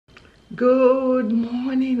Good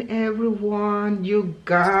morning, everyone. You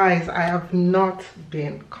guys, I have not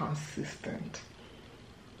been consistent,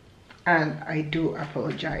 and I do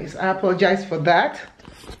apologize. I apologize for that.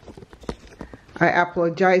 I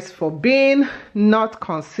apologize for being not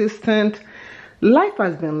consistent. Life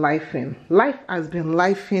has been lifing. Life has been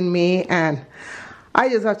lifing me, and I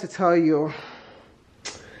just have to tell you,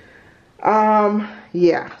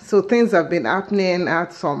 yeah, so things have been happening. I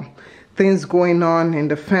had some things going on in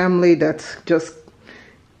the family that just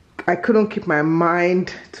I couldn't keep my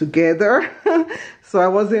mind together. So I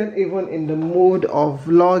wasn't even in the mood of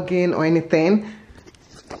vlogging or anything.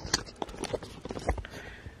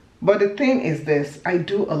 But the thing is this, I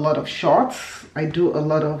do a lot of shorts, I do a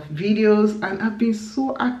lot of videos, and I've been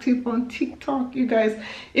so active on TikTok. You guys,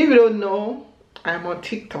 if you don't know, I'm on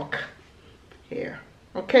TikTok here,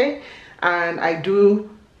 okay? And I do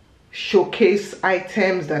showcase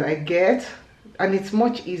items that I get, and it's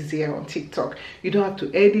much easier on TikTok. You don't have to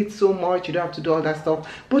edit so much, you don't have to do all that stuff.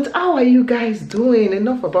 But how are you guys doing?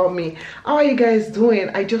 Enough about me. How are you guys doing?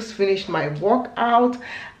 I just finished my workout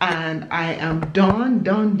and I am done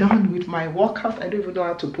with my workout. I don't even know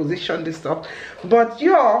how to position this stuff, but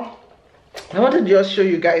y'all, I wanted to just show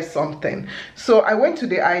you guys something. So I went to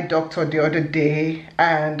the eye doctor the other day,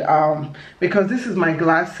 and because this is my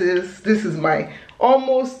glasses, this is my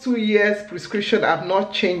almost 2 years prescription. I've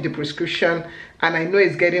not changed the prescription, and I know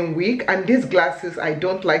it's getting weak. And these glasses, I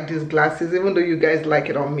don't like these glasses, even though you guys like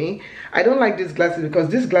it on me. I don't like these glasses because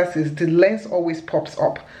these glasses, the lens always pops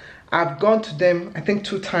up. I've gone to them, I think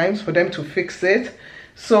 2 times for them to fix it.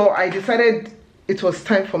 So I decided it was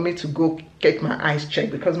time for me to go get my eyes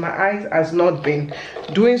checked, because my eyes has not been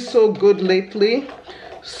doing so good lately.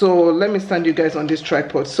 So let me stand you guys on this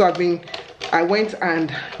tripod. So I went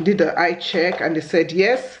and did the eye check, and they said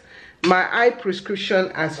yes, my eye prescription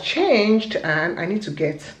has changed and I need to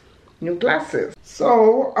get new glasses.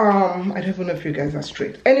 So I don't even know if you guys are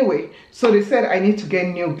straight. Anyway, so they said I need to get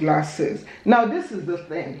new glasses. Now this is the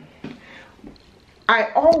thing,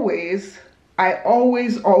 I always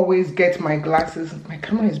get my glasses. My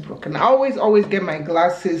camera is broken. I always get my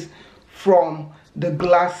glasses from the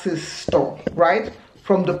glasses store, right?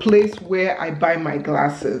 From the place where I buy my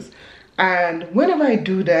glasses. And whenever I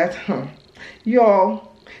do that,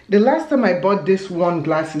 y'all, the last time I bought this one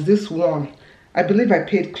glasses, this one, I believe I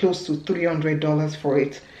paid close to $300 for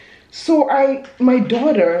it. So my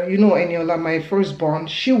daughter, you know, Eniola, my firstborn,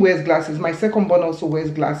 she wears glasses. My secondborn also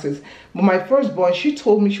wears glasses. But my firstborn, she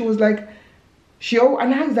told me, she was like,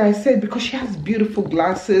 and I said, because she has beautiful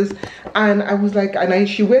glasses, and I was like,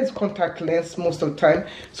 she wears contact lens most of the time.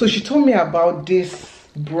 So she told me about this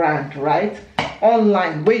brand, right?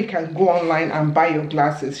 Online, where you can go online and buy your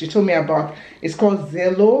glasses. She told me about, it's called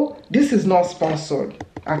Zeelool. This is not sponsored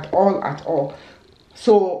at all.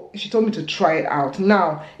 So she told me to try it out.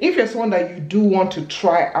 Now, if you're someone that you do want to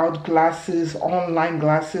try out glasses, online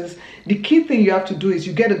glasses, the key thing you have to do is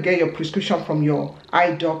you got to get your prescription from your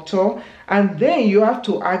eye doctor, and then you have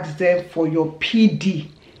to ask them for your PD.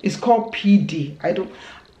 It's called PD.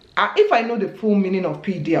 If I know the full meaning of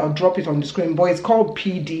PD, I'll drop it on the screen, but it's called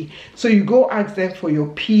PD. So you go ask them for your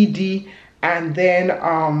PD, and then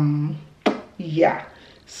yeah.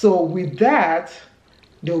 So with that,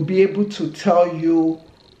 they'll be able to tell you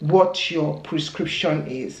what your prescription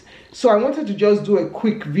is. So I wanted to just do a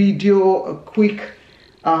quick video, a quick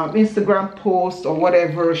Instagram post or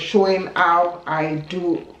whatever, showing how I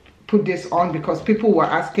do put this on, because people were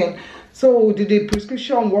asking, so did the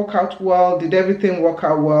prescription work out well? Did everything work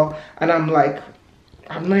out well? And I'm like,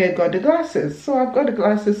 I've not yet got the glasses. So I've got the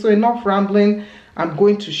glasses, so enough rambling. I'm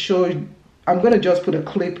going to just put a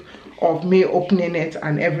clip of me opening it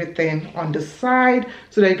and everything on the side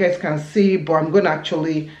so that you guys can see, but I'm going to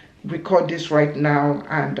actually record this right now,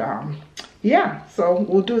 and yeah, so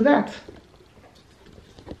we'll do that.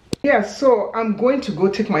 Yeah, so I'm going to go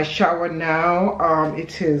take my shower now.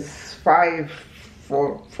 It is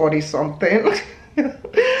 5:40 something.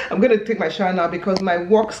 I'm going to take my shower now because my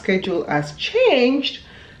work schedule has changed.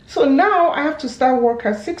 So now I have to start work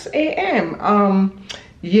at 6 a.m.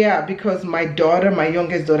 Yeah, because my daughter, my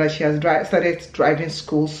youngest daughter, she has started driving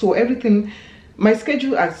school. So everything, my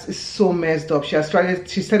schedule is so messed up. She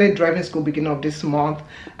started driving school beginning of this month,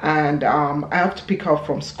 and I have to pick her up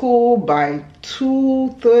from school by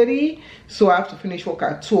 2:30. So I have to finish work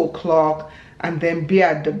at 2 o'clock and then be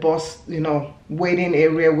at the bus, you know, waiting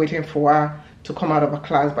area, waiting for her to come out of her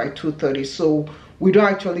class by 2:30. So we don't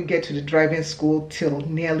actually get to the driving school till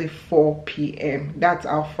nearly 4 p.m. That's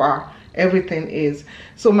how far everything is.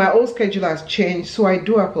 So my whole schedule has changed, so I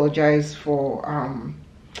do apologize for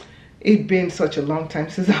It's been such a long time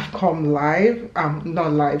since I've come live.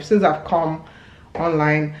 Not live, since I've come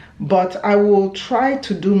online, but I will try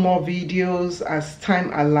to do more videos as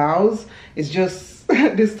time allows. It's just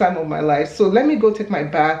this time of my life. So let me go take my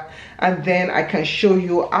bath, and then I can show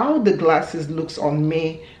you how the glasses looks on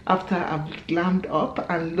me after I've glammed up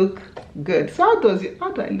and look good. So how do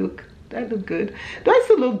I look? Do I look good? Do I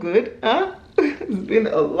still look good? Huh? It's been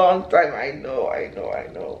a long time. I know.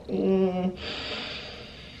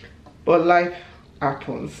 But life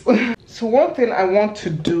happens. So one thing I want to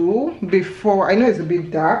do before, I know it's a bit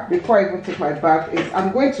dark, before I even take my bath, is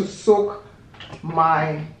I'm going to soak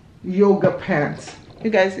my yoga pants. You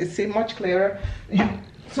guys, it's much clearer.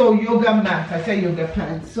 So yoga mat, I say yoga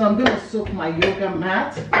pants. So I'm going to soak my yoga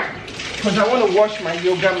mat because I want to wash my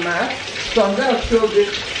yoga mat. So I'm going to fill this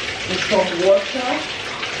with some water,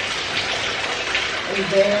 and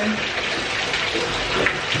then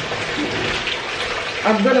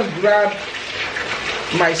I'm going to grab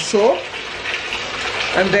my soap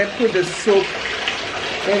and then put the soap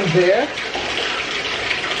in there.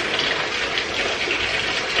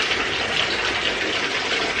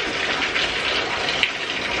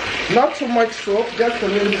 Not too much soap, just a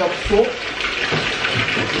little bit of soap.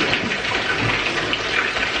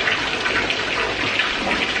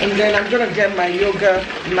 And then I'm gonna get my yoga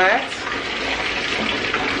mat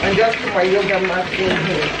and just put my yoga mat in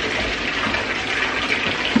here.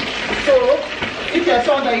 So if you're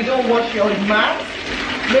someone that you don't wash your mat,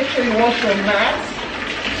 make sure you wash your mat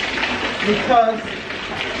because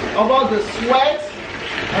of all the sweat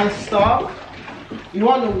and stuff. You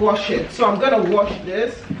want to wash it. So I'm gonna wash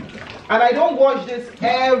this, and I don't wash this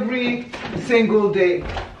every single day.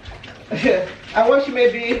 I wash it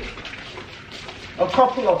maybe a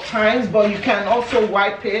couple of times, but you can also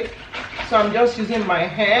wipe it. So I'm just using my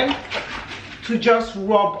hand to just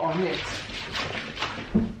rub on it.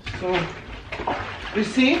 So you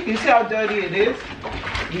see how dirty it is?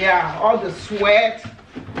 Yeah, all the sweat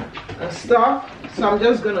and stuff. So I'm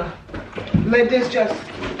just gonna let this just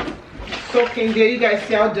soak in there. You guys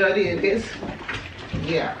see how dirty it is?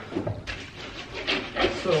 Yeah.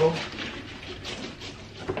 So,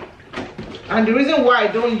 and the reason why I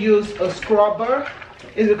don't use a scrubber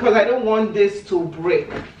is because I don't want this to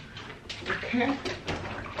break. Okay.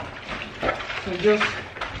 So just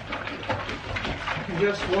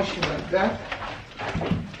wash it like that.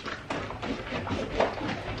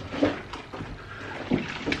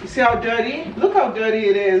 You see how dirty? Look how dirty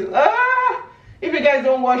it is. Ah! If you guys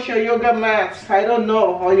don't wash your yoga mats, I don't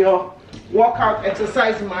know, or your workout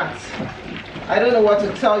exercise mats, I don't know what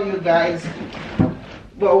to tell you guys.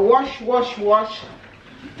 But wash.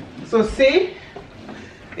 So see,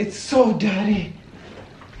 it's so dirty.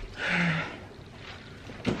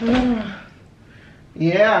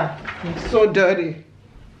 Yeah, it's so dirty.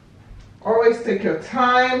 Always take your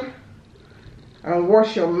time and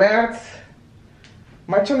wash your mats.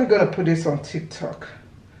 I'm actually gonna put this on TikTok.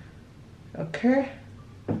 Okay.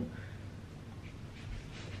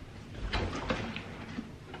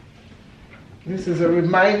 This is a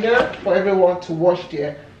reminder for everyone to wash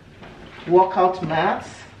their workout mats.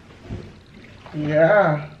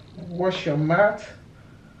 Yeah, wash your mat.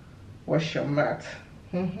 Wash your mat.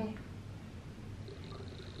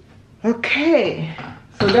 Okay,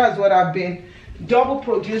 so that's what I've been double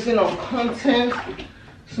producing on content.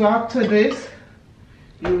 So after this,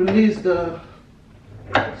 you release the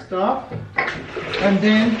stuff, and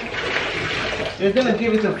then you're gonna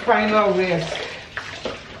give it a final rinse.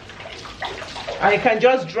 And you can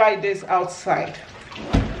just dry this outside.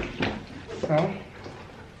 So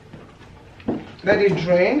let it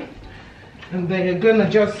drain, and then you're gonna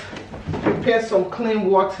just prepare some clean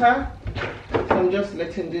water. So I'm just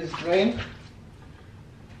letting this drain.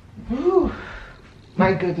 Whew,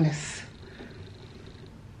 my goodness.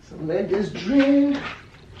 So let this drain.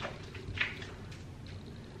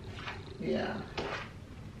 Yeah.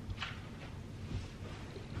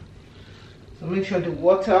 So make sure the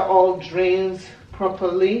water all drains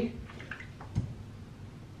properly.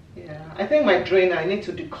 Yeah, I think my drainer, I need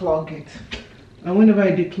to declog it. And whenever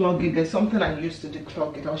I declog it, there's something I use to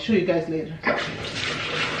declog it. I'll show you guys later.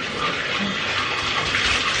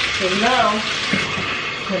 So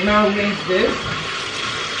now rinse this.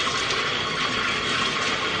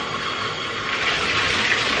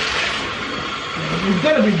 It's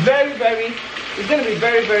gonna be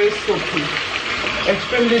very soapy,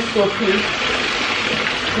 extremely soapy.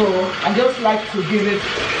 So I just like to give it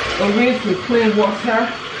a rinse with clean water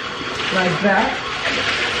like that.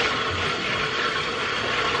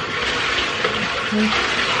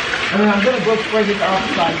 And then I'm gonna go spread it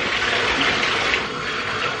outside.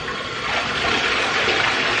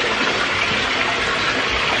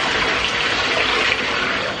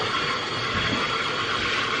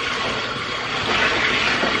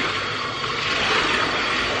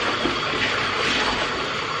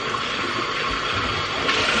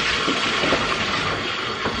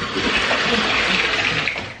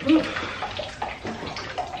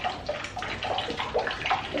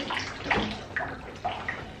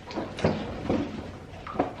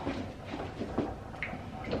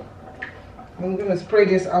 gonna spray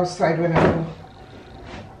this outside when I go.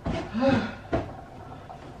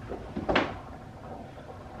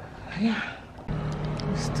 Yeah,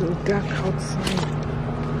 it's still dark outside.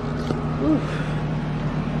 Oof.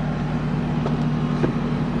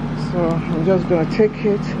 So I'm just gonna take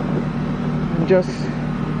it and just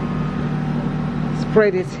spray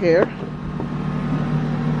this here.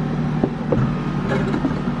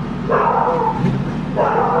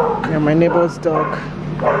 Yeah, my neighbor's dog.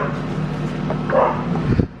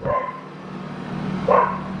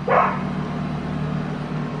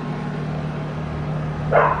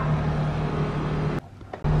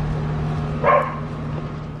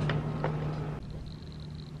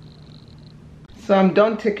 So I'm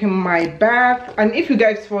done taking my bath, and if you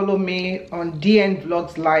guys follow me on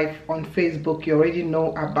DNVlogsLife on Facebook, you already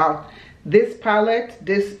know about this palette.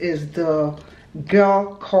 This is the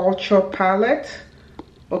Girl Culture palette,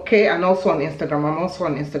 okay, and also on Instagram. I'm also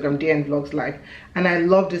on Instagram, DNVlogsLife, and I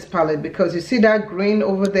love this palette because you see that green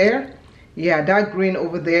over there? Yeah, that green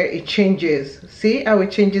over there, it changes. See how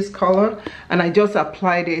it changes color? And I just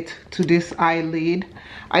applied it to this eyelid.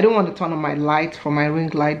 I don't want to turn on my light for my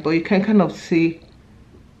ring light, but you can kind of see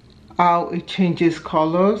how it changes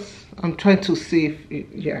colors. I'm trying to see if it,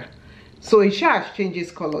 yeah. So it just changes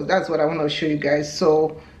colors. That's what I want to show you guys.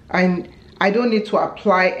 So I don't need to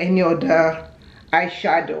apply any other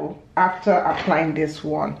eyeshadow after applying this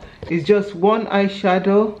one. It's just one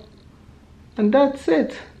eyeshadow and that's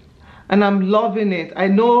it. And I'm loving it. I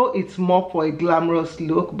know it's more for a glamorous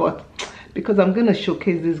look, but because I'm gonna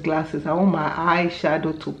showcase these glasses, I want my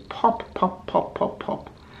eyeshadow to pop, pop, pop, pop, pop.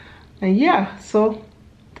 And yeah, so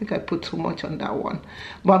I think I put too much on that one,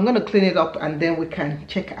 but I'm gonna clean it up and then we can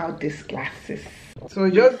check out these glasses. So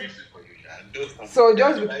just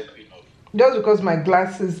because my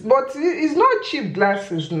glasses, but it's not cheap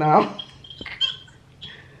glasses now.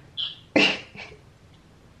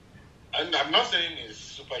 And I'm not saying it's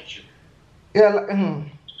super cheap. Yeah.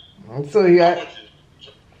 So yeah.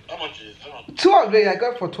 How much is it? Two of them I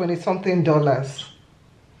got for $20-something.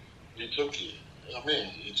 It's okay. I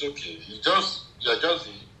mean, it's okay. You're just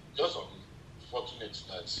unfortunate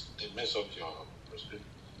that they mess up your perspective.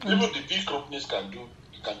 Even the big companies can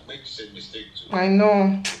make the same mistake too. I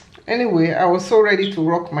know. Anyway, I was so ready to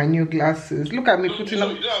rock my new glasses. Look at me putting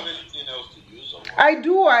on. You don't have anything else to use? Or I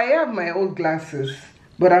do. I have my old glasses,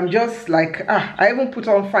 but I'm just like I even put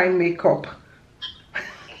on fine makeup.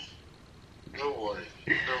 Don't worry.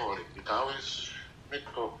 Don't worry. You can always make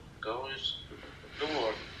up. You can always. Don't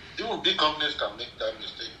worry. Even big companies can make that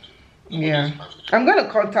mistake too. Yeah. I'm gonna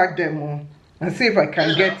contact them and see if I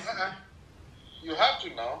can get. You have to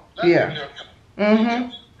now. That's yeah. They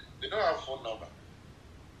don't have phone number.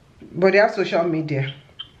 But they have social media.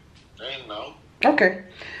 Now. Okay.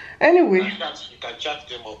 Anyway. You can chat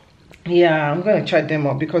them up. Yeah, I'm gonna chat them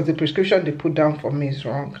up because the prescription they put down for me is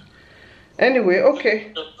wrong. Anyway,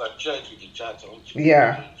 okay.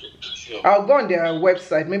 Yeah. I'll go on their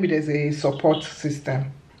website. Maybe there's a support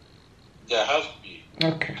system. There has to be.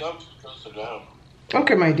 Okay.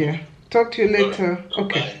 Okay, my dear. Talk to you later.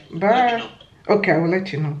 Okay. Bye. Okay, I will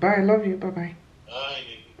let you know. Bye. I love you. Bye-bye. Bye.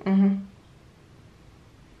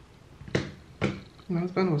 My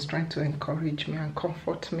husband was trying to encourage me and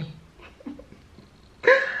comfort me.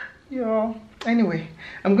 Yeah. Anyway,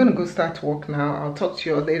 I'm gonna go start work now. I'll talk to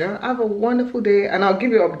you all later. Have a wonderful day, and I'll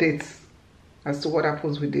give you updates as to what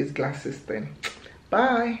happens with these glasses then.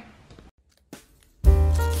 Bye.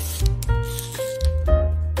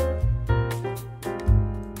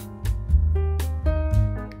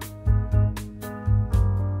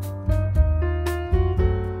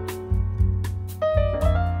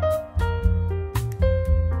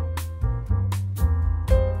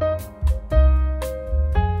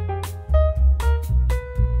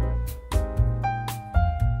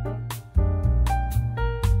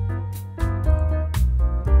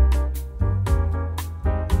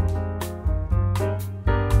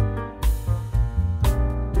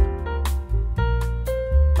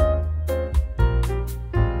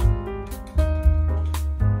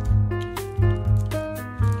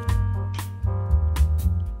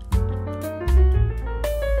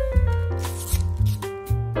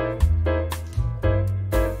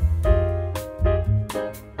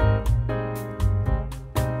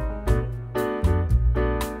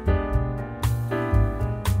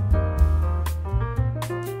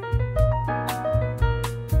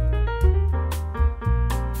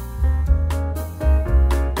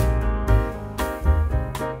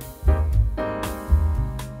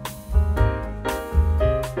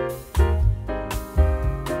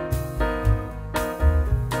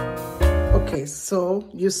 Okay, so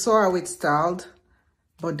you saw how it's styled.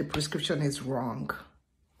 but the prescription is wrong.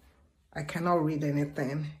 I cannot read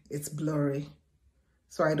anything. It's blurry.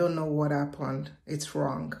 So I don't know what happened. It's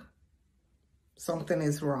wrong. Something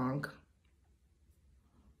is wrong.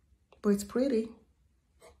 But it's pretty.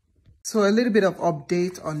 So a little bit of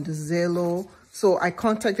update on the Zeelool. So I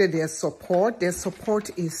contacted their support. Their support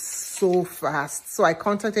is so fast. So I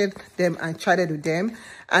contacted them and chatted with them,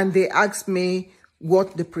 and they asked me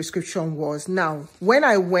what the prescription was. Now, when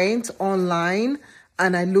I went online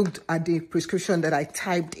and I looked at the prescription that I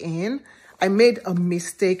typed in, I made a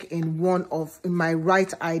mistake in my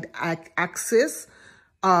right eye axis,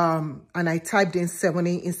 and I typed in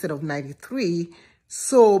 70 instead of 93.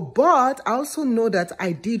 So, but I also know that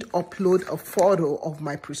I did upload a photo of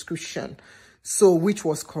my prescription, so which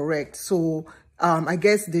was correct. So I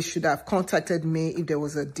guess they should have contacted me if there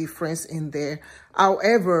was a difference in there.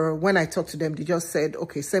 However, when I talked to them, they just said,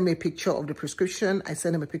 okay, send me a picture of the prescription. I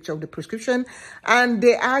sent them a picture of the prescription, and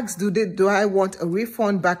they asked, do I want a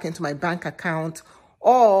refund back into my bank account,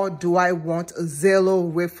 or do I want a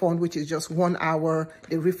Zeelool refund, which is just 1 hour.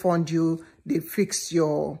 They refund you, they fix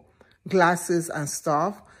your glasses and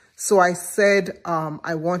stuff. So I said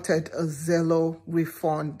I wanted a Zeelool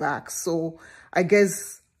refund back. So I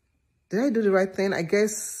guess, did I do the right thing? I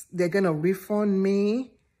guess they're gonna refund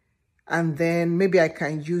me, and then maybe I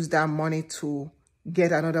can use that money to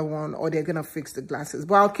get another one, or they're gonna fix the glasses.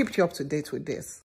 But I'll keep you up to date with this.